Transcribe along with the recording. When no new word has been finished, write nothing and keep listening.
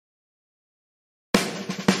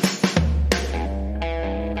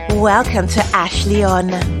Welcome to Ashley On,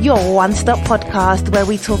 your one-stop podcast where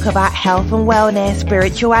we talk about health and wellness,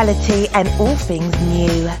 spirituality, and all things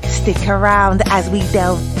new. Stick around as we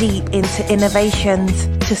delve deep into innovations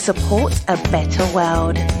to support a better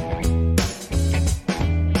world.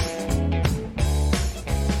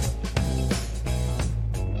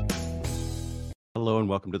 Hello and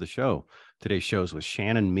welcome to the show. Today's show is with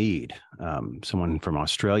Shannon Mead, someone from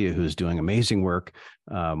Australia who's doing amazing work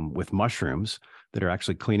with mushrooms that are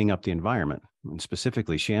actually cleaning up the environment. And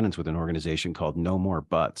specifically, Shannon's with an organization called No More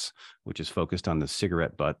Butts, which is focused on the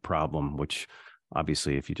cigarette butt problem, which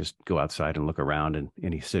obviously, if you just go outside and look around in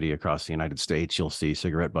any city across the United States, you'll see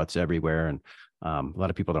cigarette butts everywhere. And a lot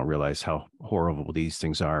of people don't realize how horrible these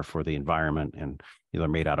things are for the environment. And they're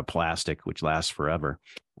made out of plastic, which lasts forever.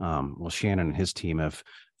 Well, Shannon and his team have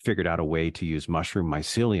figured out a way to use mushroom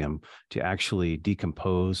mycelium to actually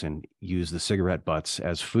decompose and use the cigarette butts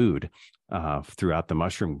as food throughout the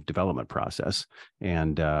mushroom development process.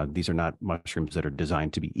 And these are not mushrooms that are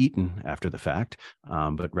designed to be eaten after the fact,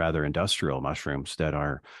 but rather industrial mushrooms that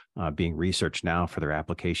are being researched now for their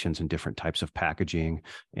applications in different types of packaging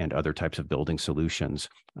and other types of building solutions.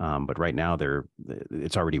 But right now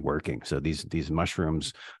it's already working. So these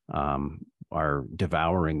mushrooms are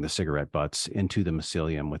devouring the cigarette butts into the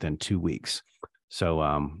mycelium within 2 weeks.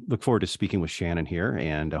 So look forward to speaking with Shannon here,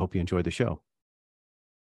 and I hope you enjoyed the show.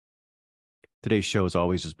 Today's show, as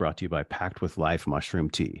always, is brought to you by Packed with Life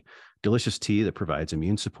Mushroom Tea. Delicious tea that provides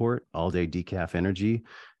immune support, all-day decaf energy,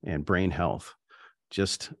 and brain health.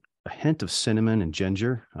 Just a hint of cinnamon and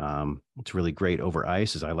ginger. It's really great over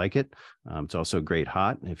ice, as I like it. It's also great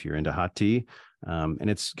hot if you're into hot tea. And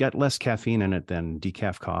it's got less caffeine in it than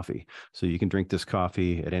decaf coffee. So you can drink this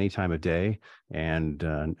coffee at any time of day and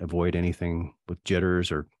avoid anything with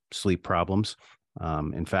jitters or sleep problems.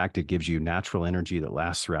 In fact, it gives you natural energy that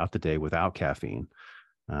lasts throughout the day without caffeine.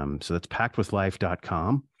 So that's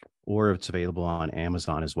packedwithlife.com, or it's available on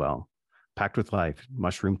Amazon as well. Packed with Life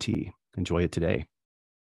Mushroom Tea. Enjoy it today.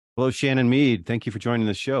 Hello, Shannon Mead. Thank you for joining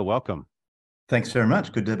the show. Welcome. Thanks very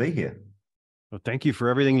much. Good to be here. Well, thank you for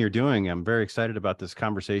everything you're doing. I'm very excited about this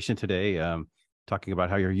conversation today, talking about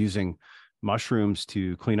how you're using mushrooms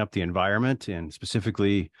to clean up the environment, and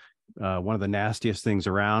specifically one of the nastiest things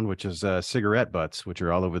around, which is cigarette butts, which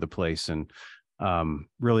are all over the place. And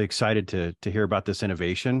really excited to hear about this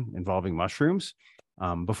innovation involving mushrooms.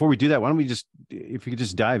 Before we do that, why don't we if you could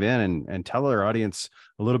just dive in and tell our audience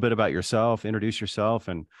a little bit about yourself, introduce yourself,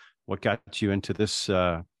 and what got you into this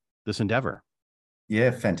endeavor.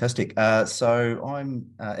 Yeah, fantastic. So I'm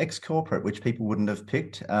ex-corporate, which people wouldn't have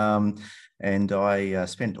picked. And I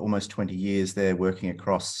spent almost 20 years there working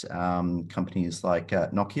across companies like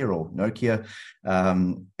Nokia,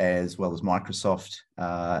 as well as Microsoft.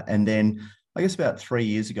 And then I guess about 3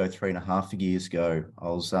 years ago, 3.5 years ago, I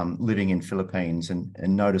was living in Philippines and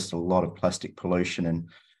noticed a lot of plastic pollution,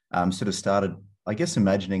 and sort of started, I guess,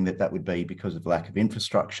 imagining that would be because of lack of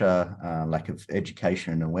infrastructure, lack of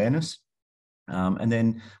education and awareness. And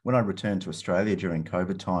then when I returned to Australia during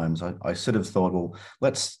COVID times, I sort of thought, well,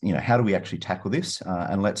 how do we actually tackle this?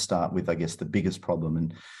 And let's start with, I guess, the biggest problem.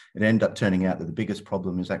 And it ended up turning out that the biggest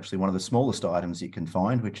problem is actually one of the smallest items you can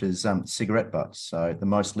find, which is cigarette butts. So the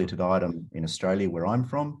most littered item in Australia, where I'm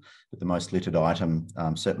from, but the most littered item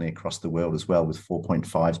certainly across the world as well, with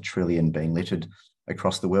 4.5 trillion being littered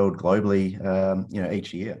across the world globally,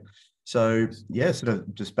 each year. So yeah, sort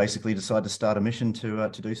of just basically decided to start a mission to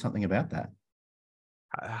do something about that.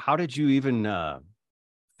 How did you even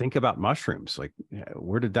think about mushrooms? Like,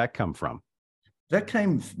 where did that come from? That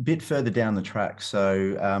came a bit further down the track.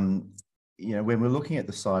 So, when we're looking at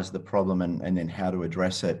the size of the problem and then how to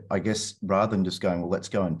address it, I guess rather than just going, well, let's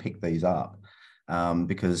go and pick these up,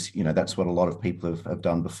 because, that's what a lot of people have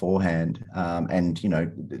done beforehand. And,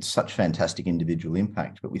 it's such fantastic individual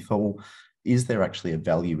impact. But we thought, well, is there actually a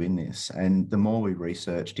value in this? And the more we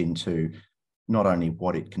researched into not only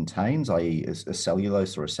what it contains, i.e. a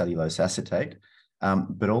cellulose or a cellulose acetate,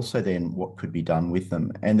 but also then what could be done with them.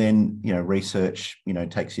 And then, research,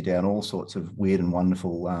 takes you down all sorts of weird and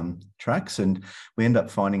wonderful tracks. And we end up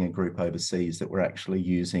finding a group overseas that were actually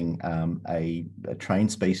using a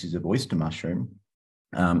trained species of oyster mushroom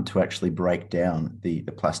to actually break down the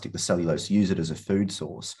plastic, the cellulose, use it as a food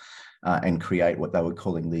source, and create what they were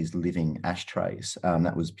calling these living ashtrays.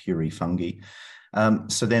 That was puri fungi.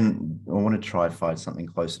 So then I wanted to try and find something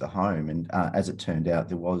closer to home. And as it turned out,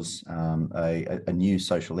 there was a new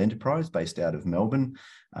social enterprise based out of Melbourne.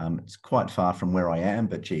 It's quite far from where I am,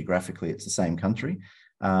 but geographically it's the same country.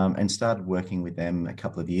 And started working with them a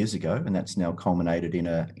couple of years ago. And that's now culminated in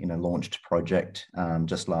a launched project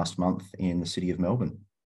just last month in the city of Melbourne.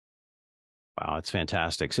 Wow, it's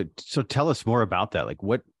fantastic. So tell us more about that. Like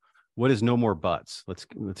what is no more butts? Let's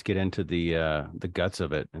get into the guts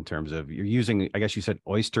of it in terms of you're using, I guess you said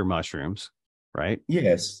oyster mushrooms, right?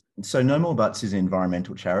 Yes. So No More Butts is an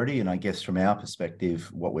environmental charity, and I guess from our perspective,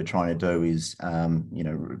 what we're trying to do is,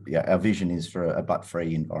 yeah, our vision is for a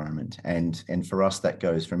butt-free environment, and for us that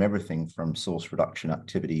goes from everything from source reduction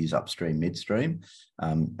activities upstream, midstream,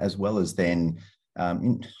 as well as then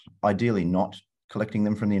ideally not collecting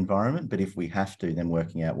them from the environment, but if we have to, then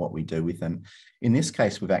working out what we do with them. In this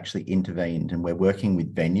case, we've actually intervened and we're working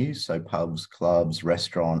with venues, so pubs, clubs,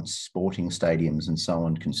 restaurants, sporting stadiums, and so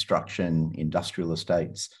on, construction, industrial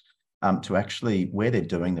estates, to actually, where they're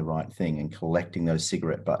doing the right thing and collecting those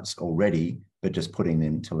cigarette butts already, but just putting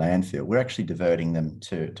them to landfill, we're actually diverting them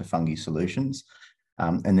to fungi solutions.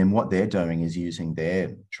 And then what they're doing is using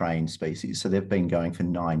their trained species. So they've been going for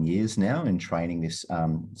 9 years now and training this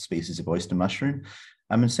species of oyster mushroom.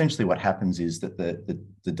 Essentially what happens is that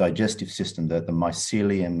the digestive system, the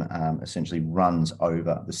mycelium essentially runs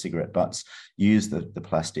over the cigarette butts, use the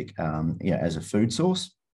plastic as a food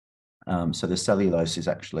source. So the cellulose is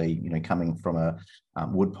actually, coming from a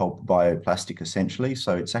wood pulp bioplastic essentially.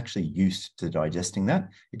 So it's actually used to digesting that.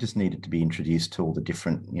 It just needed to be introduced to all the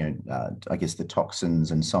different, I guess the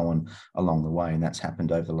toxins and so on along the way. And that's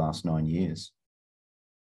happened over the last 9 years.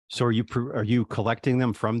 So are you collecting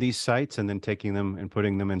them from these sites and then taking them and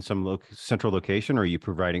putting them in some central location, or are you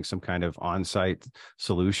providing some kind of on-site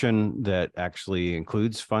solution that actually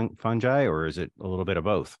includes fungi, or is it a little bit of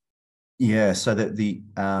both? Yeah, so that the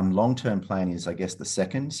long-term plan is, I guess, the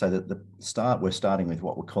second. So that we're starting with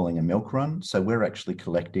what we're calling a milk run. So we're actually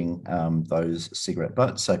collecting those cigarette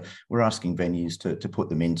butts. So we're asking venues to put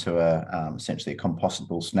them into essentially a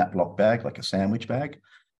compostable snap lock bag, like a sandwich bag.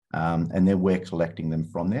 And then we're collecting them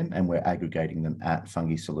from them and we're aggregating them at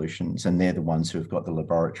Fungi Solutions. And they're the ones who have got the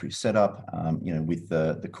laboratory set up, with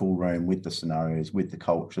the cool room, with the scenarios, with the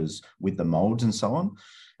cultures, with the molds and so on.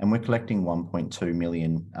 And we're collecting 1.2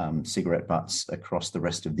 million cigarette butts across the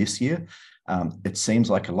rest of this year. It seems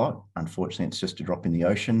like a lot. Unfortunately, it's just a drop in the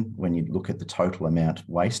ocean when you look at the total amount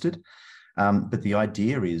wasted. But the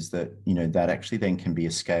idea is that, that actually then can be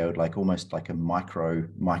scaled like almost like a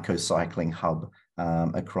microcycling hub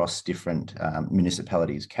across different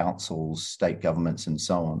municipalities, councils, state governments, and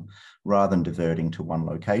so on, rather than diverting to one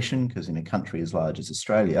location, because in a country as large as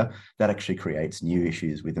Australia, that actually creates new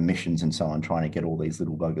issues with emissions and so on, trying to get all these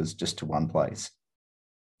little buggers just to one place.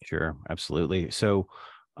 Sure, absolutely. So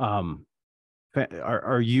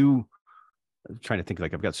are you trying to think,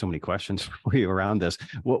 like I've got so many questions for you around this.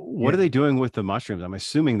 What are they doing with the mushrooms? I'm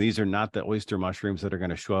assuming these are not the oyster mushrooms that are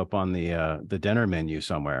going to show up on the dinner menu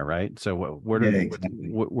somewhere, right? So where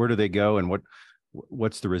do they go, and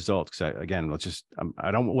what's the result? Because again,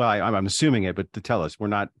 I'm assuming it, but to tell us, you're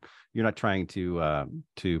not trying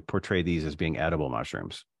to portray these as being edible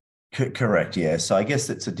mushrooms. Correct. Yeah. So I guess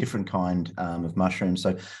it's a different kind of mushroom.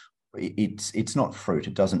 So it's not fruit.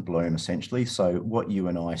 It doesn't bloom essentially. So what you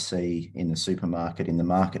and I see in the supermarket, in the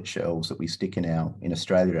market shelves that we stick in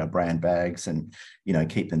Australia, our brand bags and,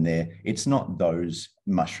 keep them there. It's not those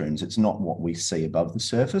mushrooms. It's not what we see above the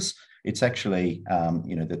surface. It's actually,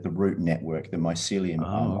 the root network, the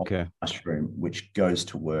mycelium mushroom, which goes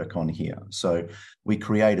to work on here. So we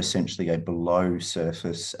create essentially a below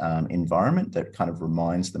surface environment that kind of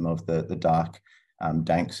reminds them of the dark,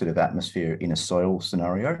 dank sort of atmosphere in a soil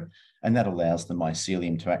scenario. And that allows the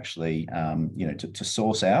mycelium to actually, to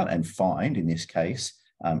source out and find, in this case,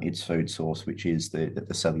 its food source, which is the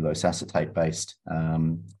cellulose acetate based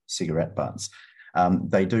cigarette butts.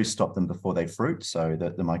 They do stop them before they fruit. So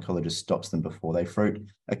the mycologist stops them before they fruit.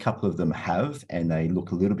 A couple of them have, and they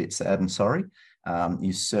look a little bit sad and sorry.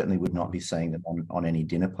 You certainly would not be seeing them on any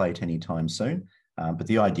dinner plate anytime soon. But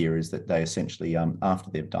the idea is that they essentially,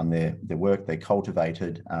 after they've done their work, they're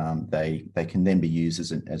cultivated, they can then be used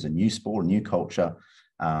as a new spore, a new culture,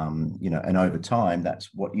 and over time,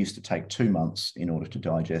 that's what used to take 2 months in order to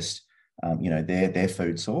digest, their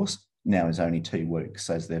food source now is only 2 weeks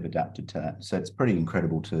as they've adapted to that. So it's pretty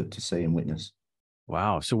incredible to see and witness.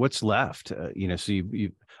 Wow. So what's left? So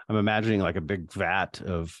I'm imagining like a big vat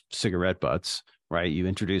of cigarette butts, right? You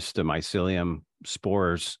introduce the mycelium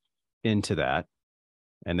spores into that.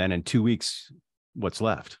 And then in 2 weeks, what's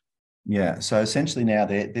left? Yeah, so essentially now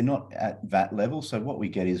they're not at vat level. So what we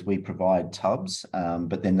get is we provide tubs,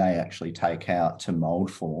 but then they actually take out to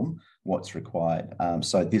mold form what's required.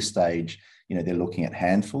 So at this stage, they're looking at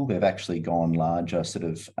handful. They've actually gone larger, sort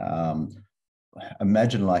of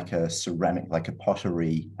imagine like a ceramic, like a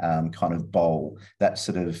pottery kind of bowl. That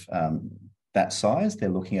sort of that size. They're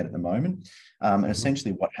looking at the moment. And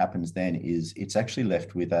essentially what happens then is it's actually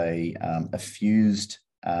left with a fused,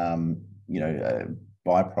 byproduct,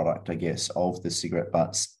 I guess, of the cigarette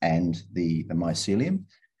butts and the mycelium.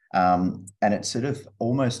 And it's sort of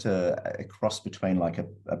almost a cross between like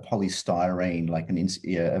a polystyrene, like an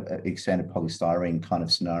expanded polystyrene kind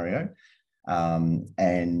of scenario.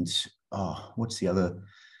 What's the other?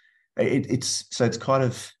 It's kind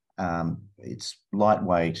of it's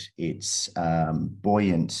lightweight, it's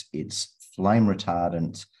buoyant, it's flame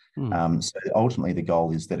retardant. So ultimately, the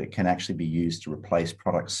goal is that it can actually be used to replace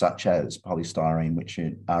products such as polystyrene, which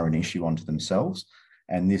are an issue unto themselves.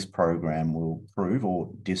 And this program will prove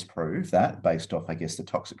or disprove that based off, I guess, the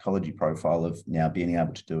toxicology profile of now being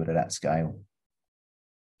able to do it at that scale.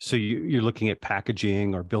 So you're looking at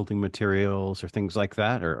packaging or building materials or things like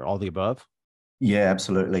that, or all the above? Yeah,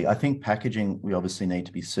 absolutely. I think packaging, we obviously need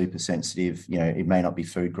to be super sensitive. It may not be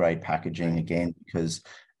food grade packaging again, because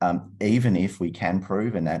even if we can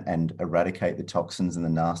prove and eradicate the toxins and the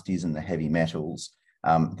nasties and the heavy metals,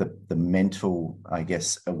 the mental, I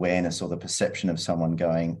guess, awareness or the perception of someone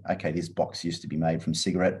going, okay, this box used to be made from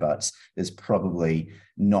cigarette butts, there's probably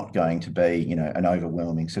not going to be, an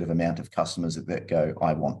overwhelming sort of amount of customers that go,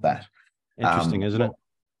 I want that. Interesting, isn't it?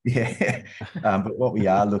 Yeah. But what we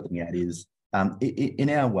are looking at is, in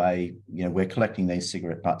our way, we're collecting these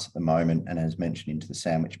cigarette butts at the moment, and as mentioned, into the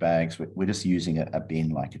sandwich bags, we're just using a bin,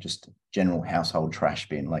 like just a general household trash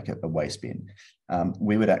bin, like a waste bin.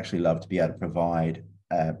 We would actually love to be able to provide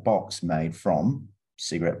a box made from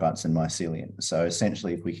cigarette butts and mycelium. So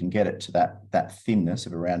essentially, if we can get it to that thinness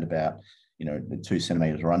of around about, 2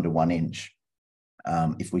 centimeters or under 1 inch,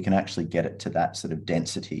 if we can actually get it to that sort of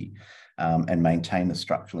density, and maintain the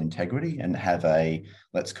structural integrity and have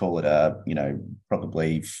let's call it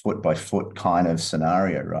probably foot by foot kind of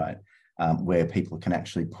scenario, right? Where people can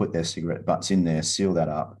actually put their cigarette butts in there, seal that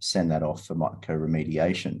up, send that off for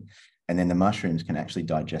mycoremediation, and then the mushrooms can actually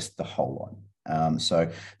digest the whole lot.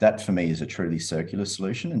 So that for me is a truly circular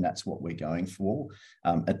solution, and that's what we're going for.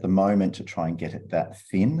 At the moment, to try and get it that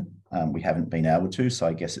thin, we haven't been able to. So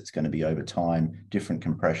I guess it's going to be over time, different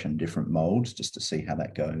compression, different molds, just to see how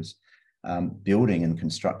that goes. Building and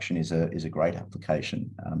construction is a great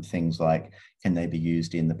application. Things like, can they be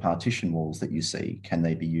used in the partition walls that you see? Can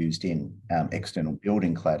they be used in external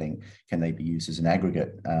building cladding? Can they be used as an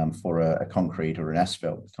aggregate for a concrete or an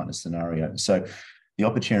asphalt kind of scenario? So the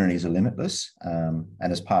opportunities are limitless. And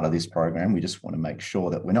as part of this program, we just want to make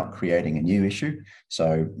sure that we're not creating a new issue.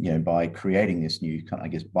 So, by creating this new kind of, I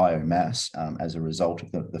guess, biomass as a result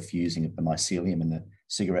of the fusing of the mycelium and the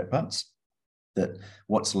cigarette butts, that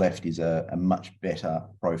what's left is a much better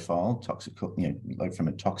profile, toxic, like from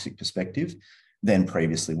a toxic perspective, than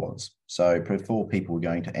previously was. So before people were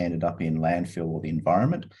going to end up in landfill or the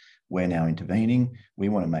environment, we're now intervening. We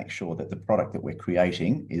want to make sure that the product that we're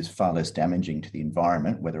creating is far less damaging to the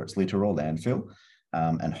environment, whether it's litter or landfill,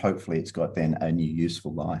 and hopefully it's got then a new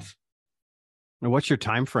useful life. Now, what's your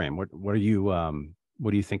time frame? What are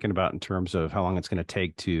you thinking about in terms of how long it's going to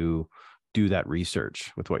take to do that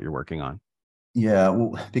research with what you're working on? Yeah,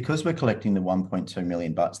 well, because we're collecting the 1.2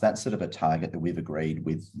 million butts, that's sort of a target that we've agreed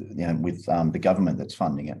with, the government that's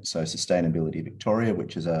funding it. So Sustainability Victoria,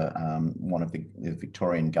 which is one of the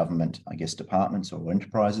Victorian government, I guess, departments or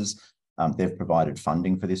enterprises, they've provided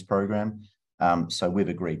funding for this program. So we've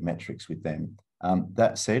agreed metrics with them.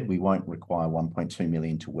 That said, we won't require 1.2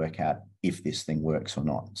 million to work out if this thing works or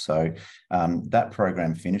not. So that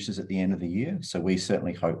program finishes at the end of the year. So we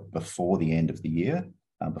certainly hope before the end of the year,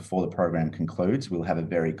 before the program concludes, we'll have a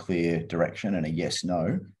very clear direction and a yes,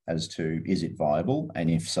 no as to, is it viable?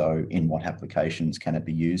 And if so, in what applications can it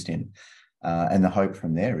be used in? And the hope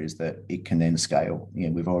from there is that it can then scale.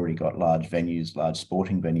 We've already got large venues, large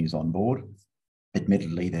sporting venues on board.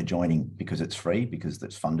 Admittedly, they're joining because it's free, because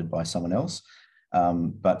that's funded by someone else.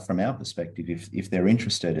 But from our perspective, if they're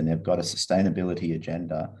interested and they've got a sustainability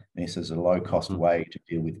agenda, and this is a low-cost way to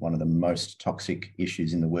deal with one of the most toxic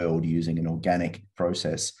issues in the world using an organic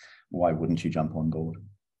process, why wouldn't you jump on board?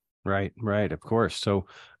 Right, of course. So,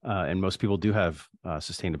 and most people do have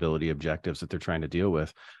sustainability objectives that they're trying to deal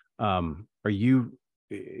with. Are you,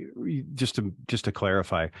 just to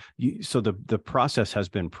clarify, so the process has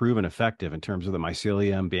been proven effective in terms of the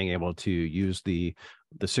mycelium being able to use the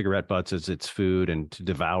cigarette butts as its food and to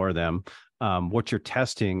devour them. What you're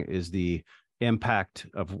testing is the impact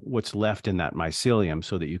of what's left in that mycelium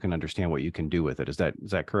so that you can understand what you can do with it. Is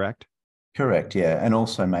that correct? Correct, yeah. And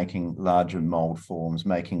also making larger mold forms,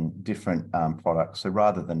 making different products. So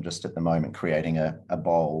rather than just at the moment creating a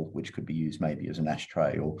bowl, which could be used maybe as an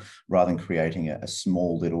ashtray, or rather than creating a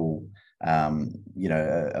small little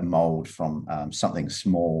a mold from something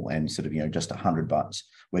small and sort of, just 100 butts.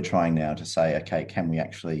 We're trying now to say, okay, can we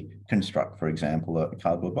actually construct, for example, a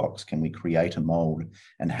cardboard box? Can we create a mold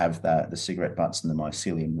and have the cigarette butts and the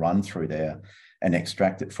mycelium run through there and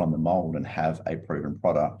extract it from the mold and have a proven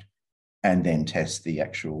product, and then test the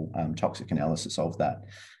actual toxic analysis of that?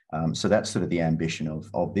 So that's sort of the ambition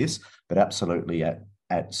of this, but absolutely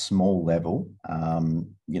at small level,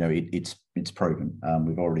 it's proven.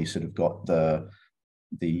 We've already sort of got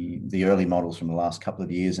the early models from the last couple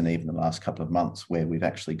of years and even the last couple of months where we've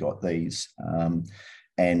actually got these.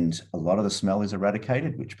 And a lot of the smell is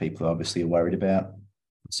eradicated, which people obviously are worried about.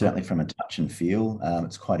 Certainly from a touch and feel,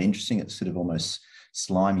 it's quite interesting. It's sort of almost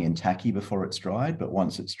slimy and tacky before it's dried, but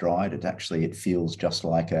once it's dried, it feels just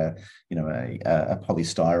like a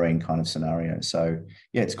polystyrene kind of scenario. So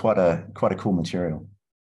yeah, it's quite a cool material.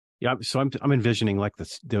 Yeah, so I'm envisioning like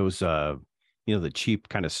those the cheap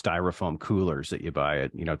kind of styrofoam coolers that you buy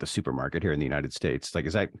at the supermarket here in the United States. Like,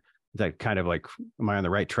 is that kind of like, am I on the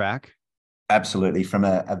right track? Absolutely. From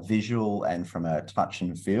a visual and from a touch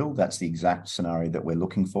and feel, that's the exact scenario that we're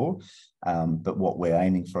looking for. But what we're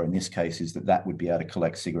aiming for in this case is that would be able to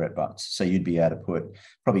collect cigarette butts. So you'd be able to put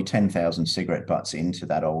probably 10,000 cigarette butts into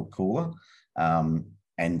that old cooler,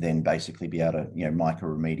 and then basically be able to,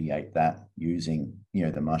 micro-remediate that using,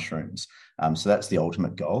 the mushrooms. So that's the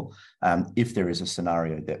ultimate goal. If there is a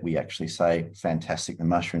scenario that we actually say, fantastic, the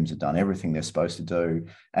mushrooms have done everything they're supposed to do,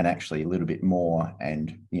 and actually a little bit more,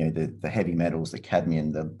 and, the heavy metals, the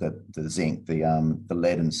cadmium, the zinc, the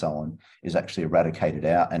lead and so on is actually eradicated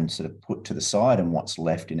out and sort of put to the side, and what's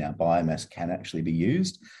left in our biomass can actually be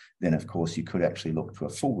used, then of course you could actually look to a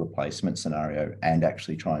full replacement scenario and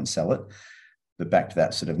actually try and sell it. But back to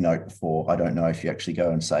that sort of note before, I don't know if you actually go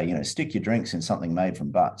and say, stick your drinks in something made from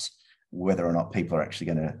butts, whether or not people are actually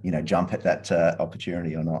going to, jump at that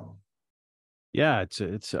opportunity or not. Yeah,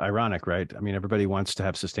 it's ironic, right? I mean, everybody wants to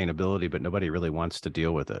have sustainability, but nobody really wants to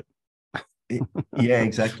deal with it. Yeah,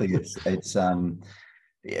 exactly. It's and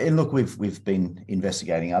look, we've been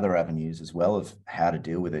investigating other avenues as well of how to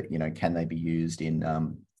deal with it. Can they be used in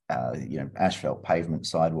asphalt, pavement,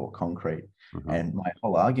 sidewalk, concrete? Mm-hmm. And my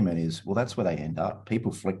whole argument is, well, that's where they end up.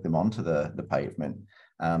 People flick them onto the pavement.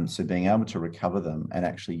 So being able to recover them and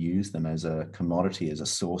actually use them as a commodity, as a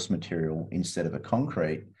source material instead of a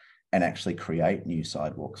concrete, and actually create new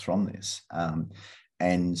sidewalks from this.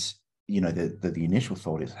 And the initial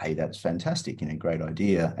thought is, hey, that's fantastic, great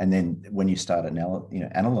idea. And then when you start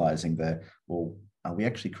analyzing well, are we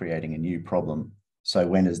actually creating a new problem? So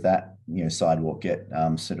when does that sidewalk get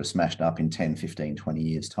sort of smashed up in 10, 15, 20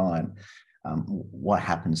 years time? What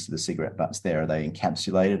happens to the cigarette butts there? Are they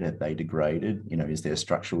encapsulated? Have they degraded? Is there a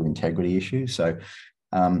structural integrity issue? So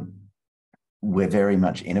we're very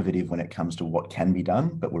much innovative when it comes to what can be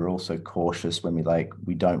done, but we're also cautious when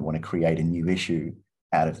we don't want to create a new issue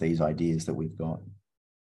out of these ideas that we've got.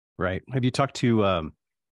 Right. Have you talked to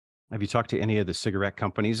any of the cigarette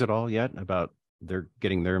companies at all yet about they're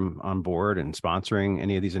getting them on board and sponsoring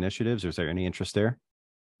any of these initiatives? Or is there any interest there?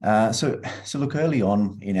 So look, early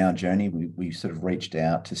on in our journey, we sort of reached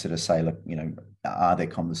out to sort of say, look, are there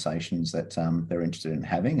conversations that they're interested in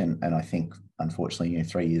having? And I think, unfortunately,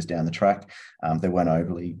 3 years down the track, they weren't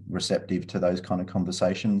overly receptive to those kind of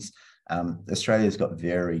conversations. Australia's got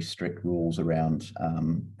very strict rules around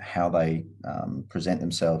how they present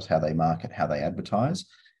themselves, how they market, how they advertise.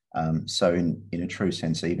 So in a true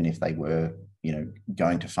sense, even if they were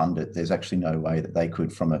going to fund it, there's actually no way that they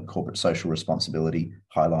could, from a corporate social responsibility,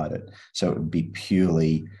 highlight it. So it would be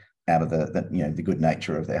purely out of the good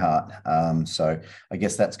nature of their heart. So I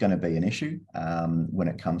guess that's going to be an issue when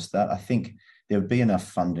it comes to that. I think there would be enough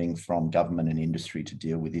funding from government and industry to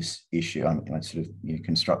deal with this issue. Sort of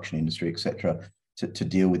construction industry, etc., to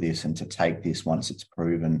deal with this and to take this once it's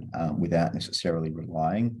proven without necessarily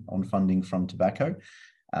relying on funding from tobacco.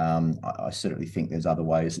 I certainly think there's other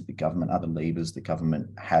ways that other levers the government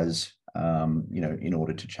has, in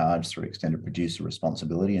order to charge through extended producer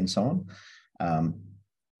responsibility and so on.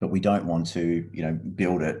 But we don't want to,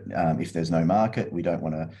 build it if there's no market. We don't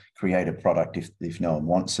want to create a product if no one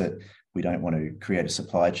wants it. We don't want to create a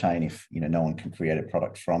supply chain if no one can create a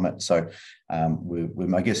product from it. So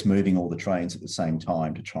we're, I guess, moving all the trains at the same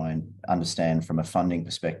time to try and understand from a funding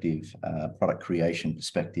perspective, product creation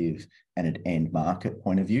perspective, and an end market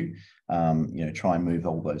point of view. Try and move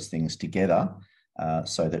all those things together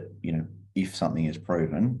so that if something is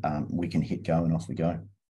proven, we can hit go and off we go.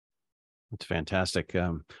 That's fantastic.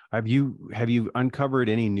 Have you uncovered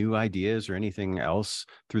any new ideas or anything else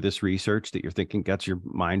through this research that gets your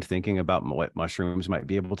mind thinking about what mushrooms might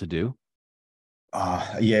be able to do?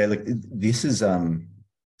 Yeah, look, this is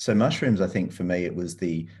So mushrooms, I think for me, it was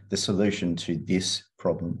the solution to this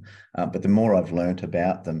problem. But the more I've learnt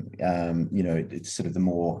about them, it's sort of the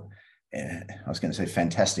more, I was going to say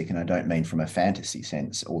fantastic, and I don't mean from a fantasy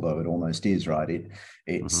sense, although it almost is, right?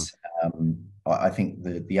 It's I think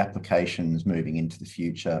the applications moving into the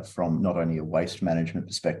future from not only a waste management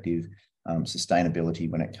perspective, sustainability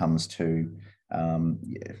when it comes to,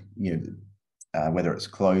 whether it's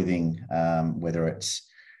clothing, whether it's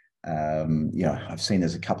I've seen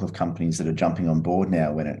there's a couple of companies that are jumping on board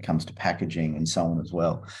now when it comes to packaging and so on as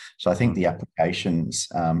well. So I think the applications,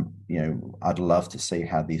 I'd love to see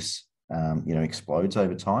how this, explodes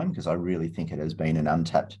over time, because I really think it has been an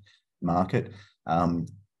untapped market.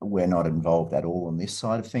 We're not involved at all on this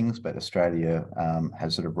side of things, but Australia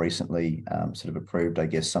has sort of recently sort of approved, I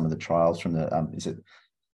guess, some of the trials from the, is it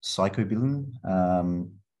psilocybin?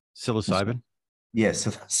 Psilocybin? Yes,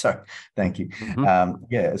 sorry, thank you.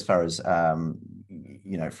 As far as from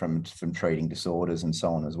treating disorders and so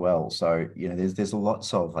on as well. So there's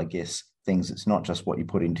lots of, I guess, things. It's not just what you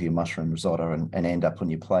put into your mushroom risotto and end up on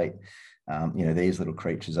your plate. These little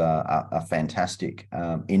creatures are fantastic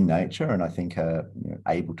in nature, and I think are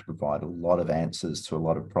able to provide a lot of answers to a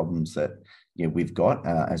lot of problems that we've got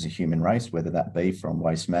as a human race, whether that be from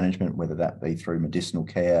waste management, whether that be through medicinal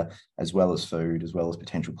care, as well as food, as well as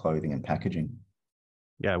potential clothing and packaging.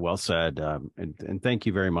 Yeah, well said. And thank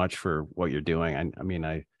you very much for what you're doing. I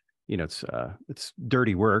mean, it's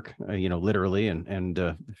dirty work, literally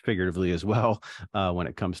and figuratively as well, when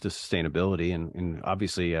it comes to sustainability. And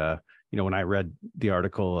obviously, when I read the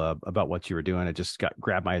article about what you were doing, it just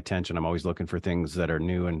grabbed my attention. I'm always looking for things that are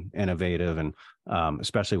new and innovative, and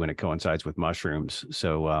especially when it coincides with mushrooms.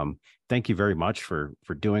 So thank you very much for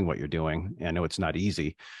doing what you're doing. I know it's not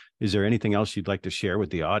easy. Is there anything else you'd like to share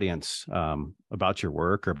with the audience about your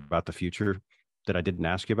work or about the future that I didn't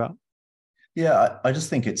ask you about? Yeah, I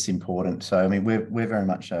just think it's important. So, I mean, we're very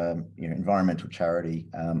much environmental charity.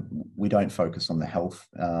 We don't focus on the health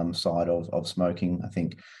side of smoking. I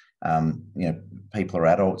think people are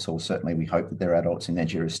adults, or certainly we hope that they're adults in their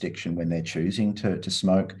jurisdiction when they're choosing to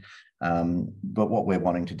smoke. But what we're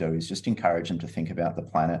wanting to do is just encourage them to think about the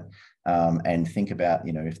planet, and think about,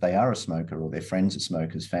 if they are a smoker or their friends are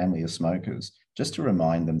smokers, family are smokers, just to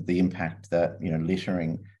remind them the impact that,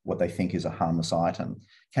 littering what they think is a harmless item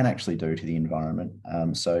can actually do to the environment.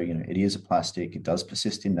 So, it is a plastic, it does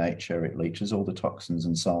persist in nature, it leaches all the toxins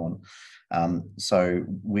and so on. So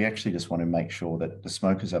we actually just want to make sure that the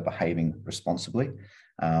smokers are behaving responsibly.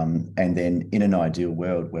 And then in an ideal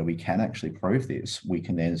world where we can actually prove this, we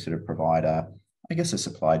can then sort of provide a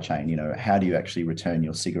supply chain. How do you actually return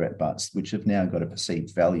your cigarette butts, which have now got a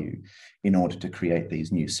perceived value, in order to create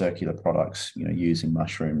these new circular products, using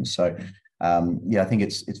mushrooms. So I think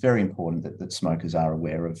it's very important that smokers are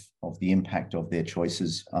aware of the impact of their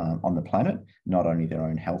choices on the planet, not only their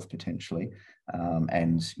own health potentially,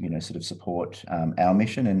 and sort of support our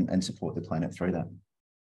mission and support the planet through that.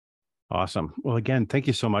 Awesome. Well, again, thank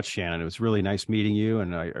you so much, Shannon. It was really nice meeting you,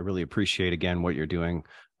 and I really appreciate, again, what you're doing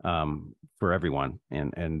for everyone.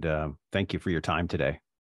 And thank you for your time today.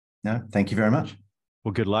 No, thank you very much.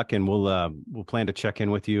 Well, good luck, and we'll plan to check in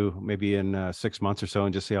with you maybe in 6 months or so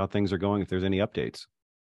and just see how things are going, if there's any updates.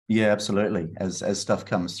 Yeah, absolutely. As stuff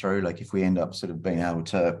comes through, like if we end up sort of being able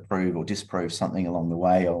to prove or disprove something along the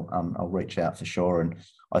way, I'll reach out for sure. And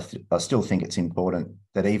I still think it's important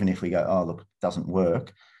that even if we go, oh look, it doesn't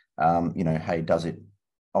work, hey, does it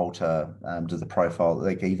alter? Does the profile,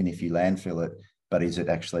 like even if you landfill it, but is it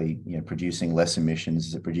actually producing less emissions?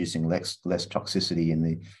 Is it producing less toxicity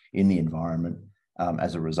in the environment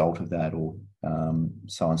as a result of that, or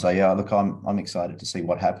so on? So yeah, look, I'm excited to see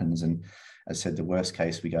what happens. And as I said, the worst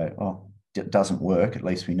case, we go, oh, it doesn't work. At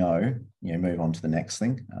least we know, move on to the next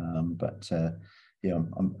thing.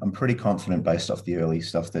 I'm pretty confident based off the early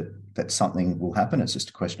stuff that something will happen. It's just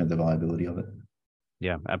a question of the viability of it.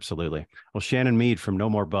 Yeah, absolutely. Well, Shannon Mead from No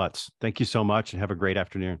More Butts, thank you so much, and have a great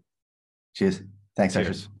afternoon. Cheers. Thanks,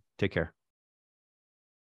 Cheers. Take care.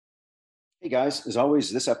 Hey guys, as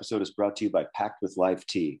always, this episode is brought to you by Packed with Live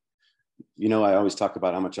Tea. I always talk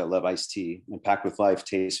about how much I love iced tea, and Packed with Live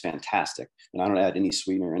tastes fantastic. And I don't add any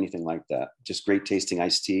sweetener or anything like that. Just great tasting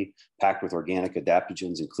iced tea, packed with organic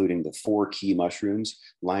adaptogens, including the 4 key mushrooms: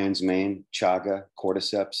 lion's mane, chaga,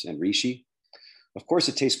 cordyceps, and reishi. Of course,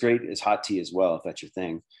 it tastes great as hot tea as well, if that's your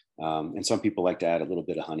thing. And some people like to add a little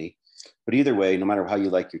bit of honey. But either way, no matter how you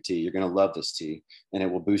like your tea, you're going to love this tea, and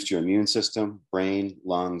it will boost your immune system, brain,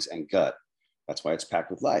 lungs, and gut. That's why it's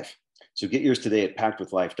packed with life. So get yours today at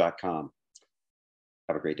packedwithlife.com.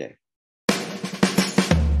 Have a great day.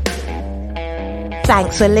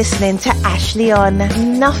 Thanks for listening to Ashley On.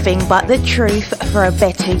 Nothing but the truth for a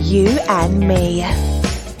better you and me.